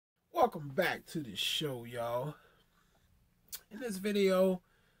Welcome back to the show, y'all. In this video,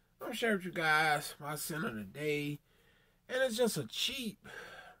 I'm going to share with you guys my scent of the day. And it's just a cheap,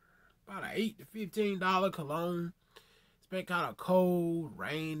 about an $8 to $15 cologne. It's been kind of cold,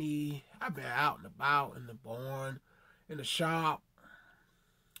 rainy. I've been out and about in the barn, in the shop,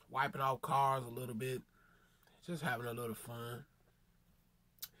 wiping off cars a little bit. Just having a little fun.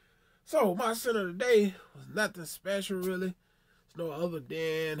 So, my scent of the day was nothing special, really. It's no other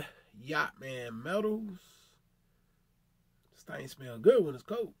than Yacht Metals. This thing smells good when it's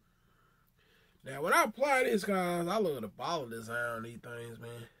cold. Now, when I apply this, guys, I look at the bottle design on these things, man.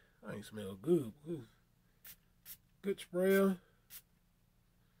 That thing smells good. Ooh. Good sprayer.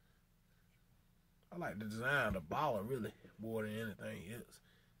 I like the design of the bottle, really, more than anything else.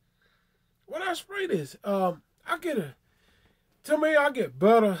 When I spray this, I get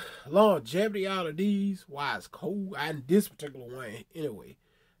better longevity out of these while it's cold. And this particular one, anyway.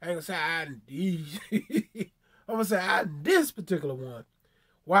 I ain't gonna say I in these. I'm gonna say I in this particular one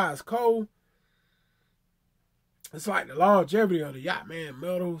while it's cold. It's like the longevity of the Yacht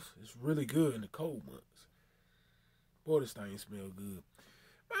Metals is really good in the cold months. Boy, this thing smells good.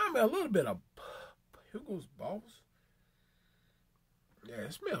 Remind me a little bit of Hugo's Boss. Yeah,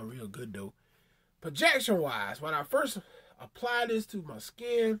 it smells real good though. Projection wise, when I first apply this to my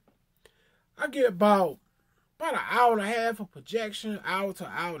skin, I get about an hour and a half of projection, hour to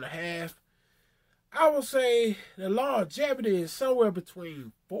hour and a half. I would say the longevity is somewhere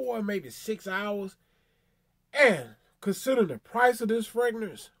between 4 and maybe 6 hours. And considering the price of this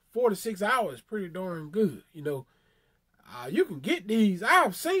fragrance, 4 to 6 hours is pretty darn good. You know, you can get these.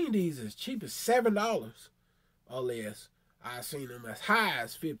 I've seen these as cheap as $7 or less. I've seen them as high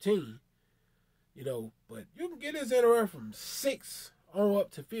as $15. You know, but you can get this anywhere from $6 on up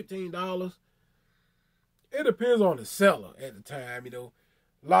to $15. It depends on the seller at the time, you know.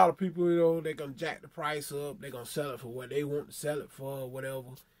 A lot of people, you know, they're going to jack the price up. They're going to sell it for what they want to sell it for or whatever.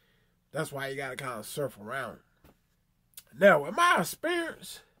 That's why you got to kind of surf around. Now, in my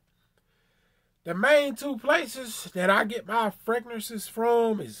experience, the main two places that I get my fragrances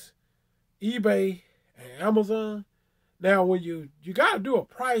from is eBay and Amazon. Now, when you got to do a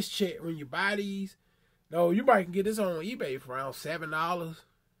price check when you buy these. No, you might can get this on eBay for around $7.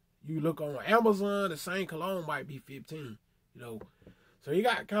 You look on Amazon, the same cologne might be $15. You know, so you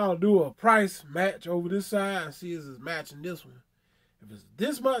got to kind of do a price match over this side and see if it's matching this one. If it's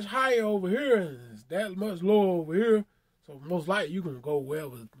this much higher over here and it's that much lower over here, so most likely you can go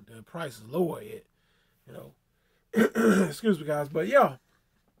wherever the price is lower at. You know, excuse me, guys, but yeah,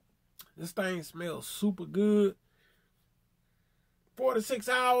 this thing smells super good. 4 to 6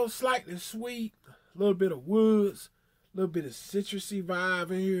 hours, slightly sweet, a little bit of woods, a little bit of citrusy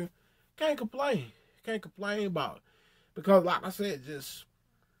vibe in here. Can't complain. Can't complain about it. Because like I said, it's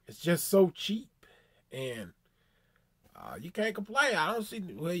just so cheap. And you can't complain. I don't see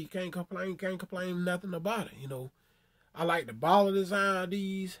where you can't complain. Can't complain nothing about it. You know, I like the bottle design of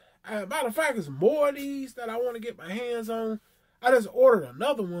these. Matter of fact, there's more of these that I want to get my hands on. I just ordered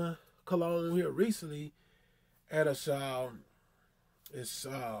another one, cologne, here recently. And it's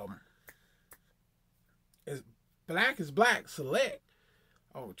Black is Black Select.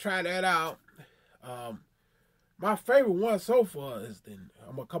 I'll try that out. My favorite one so far is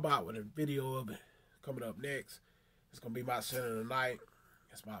I'm gonna come out with a video of it coming up next. It's gonna be my scent of the night.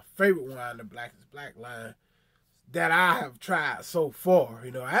 It's my favorite one, the Black is Black line that I have tried so far.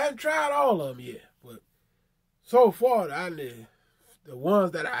 You know, I haven't tried all of them yet, but so far, the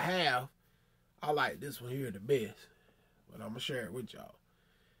ones that I have, I like this one here the best. But I'm gonna share it with y'all.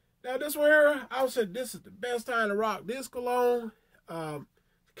 Now this one here, I would say this is the best time to rock this cologne.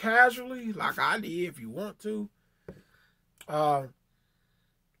 Casually, like I did if you want to. I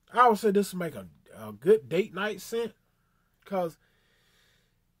would say this will make a good date night scent. Because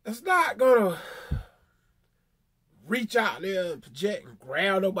it's not going to reach out there and project and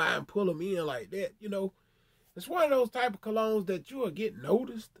grab nobody and pull them in like that. You know, it's one of those type of colognes that you will get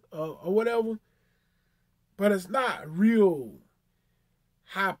noticed or whatever. But it's not real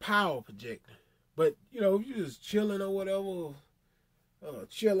high power projecting. But, you know, if you're just chilling or whatever,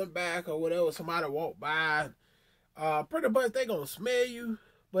 chilling back or whatever, somebody walk by, pretty much they going to smell you,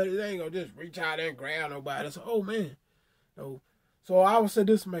 but it ain't going to just reach out there and grab nobody. It's, oh, man. So I would say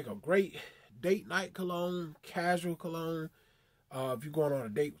this make a great date night cologne, casual cologne. If you're going on a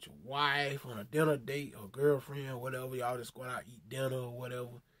date with your wife, on a dinner date or girlfriend or whatever, y'all just going out eat dinner or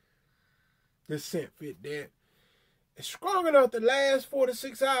whatever. This scent fit that. It's strong enough to last 4 to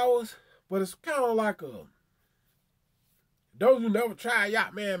 6 hours, but it's kind of like those who never tried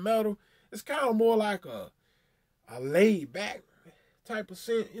Yacht Metal, it's kind of more like a laid back type of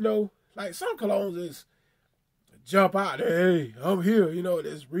scent, you know. Like some colognes is jump out there, hey, I'm here, you know,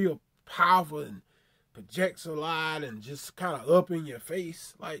 it's real powerful and projects a lot and just kind of up in your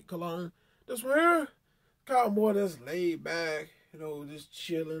face like cologne. This one here, kind of more just laid back, you know, just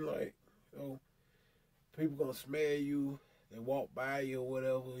chilling, like, you know, people gonna smell you, they walk by you or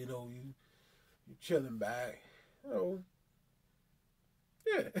whatever, you know, you chilling back, you know.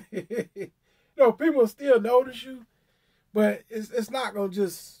 Yeah. You know, people still notice you, but it's not gonna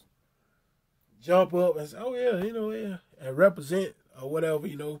just jump up and say, oh yeah, you know, yeah, and represent or whatever,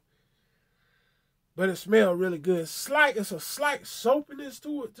 you know. But it smells really good. It's a slight soapiness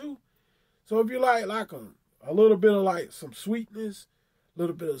to it too. So if you like a little bit of like some sweetness, a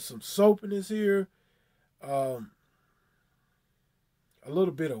little bit of some soapiness here, a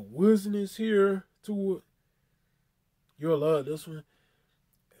little bit of wooziness here to it, you'll love this one.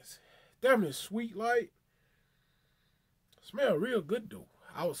 It's definitely sweet like. Smell real good though.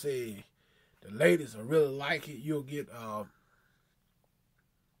 I would say the ladies will really like it. You'll get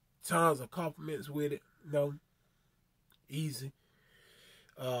tons of compliments with it. You know, easy.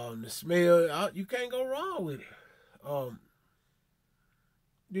 The smell, you can't go wrong with it.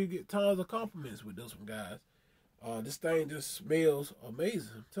 You get tons of compliments with this one, guys. This thing just smells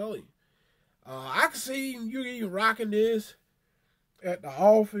amazing, I'm telling you. I can see you even rocking this at the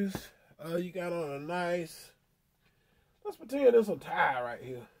office. You got on a nice, let's pretend this a tie right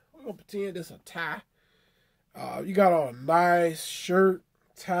here. We're going to pretend this a tie. You got on a nice shirt,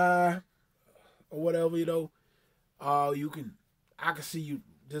 tie, or whatever, you know. I can see you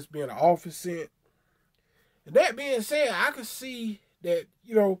just being an office scent. And that being said, I can see that,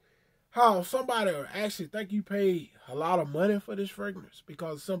 you know, how somebody will actually think you paid a lot of money for this fragrance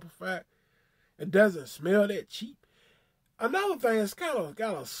because of the simple fact it doesn't smell that cheap. Another thing, it's kind of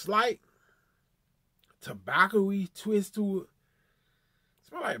got a slight tobacco-y twist to it. It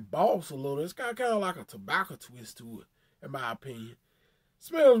smells like Boss a little. It's got kind of like a tobacco twist to it, in my opinion. It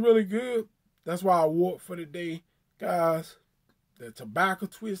smells really good. That's why I wore it for the day, guys. The tobacco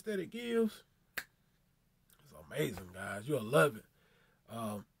twist that it gives, it's amazing, guys. You'll love it.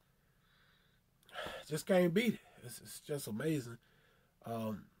 Just can't beat it. It's just amazing.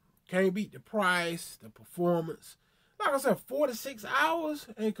 Can't beat the price, the performance. Like I said, 4 to 6 hours,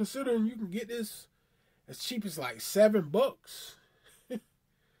 and considering you can get this as cheap as like $7,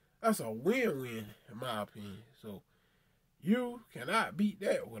 that's a win-win in my opinion. So you cannot beat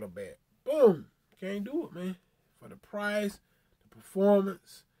that with a bat. Boom, can't do it, man. For the price, the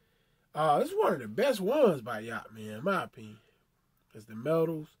performance, this is one of the best ones by Yacht, man, in my opinion. It's the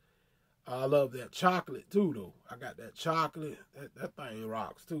metals. I love that chocolate too, though. I got that chocolate. That thing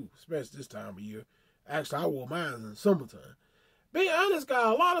rocks too, especially this time of year. Actually, I wore mine in the summertime. Being honest, guys,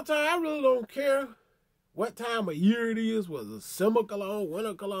 a lot of time I really don't care what time of year it is, whether it's summer cologne,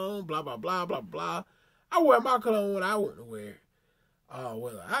 winter cologne, blah, blah, blah, blah, blah. I wear my cologne when I want to wear it.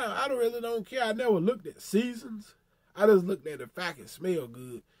 Well, I really don't care. I never looked at seasons. I just looked at the fact it smelled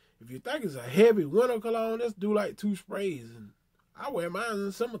good. If you think it's a heavy winter cologne, let's do like 2 sprays. And I wear mine in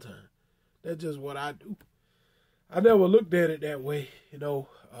the summertime. That's just what I do. I never looked at it that way, you know,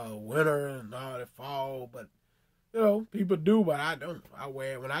 winter and all that fall. But, you know, people do, but I don't. I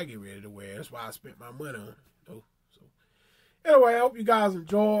wear it when I get ready to wear it. That's why I spent my money on it, you know. So, anyway, I hope you guys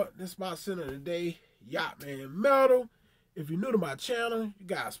enjoyed. This is my scent of the day, Yacht Man Metal. If you're new to my channel, you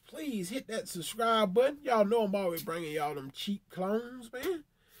guys, please hit that subscribe button. Y'all know I'm always bringing y'all them cheap clones, man.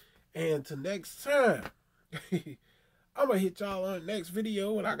 And till next time, I'm going to hit y'all on the next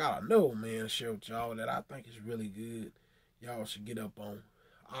video. And I got another man to share with y'all that I think is really good. Y'all should get up on.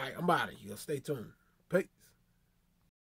 All right, I'm out of here. Stay tuned.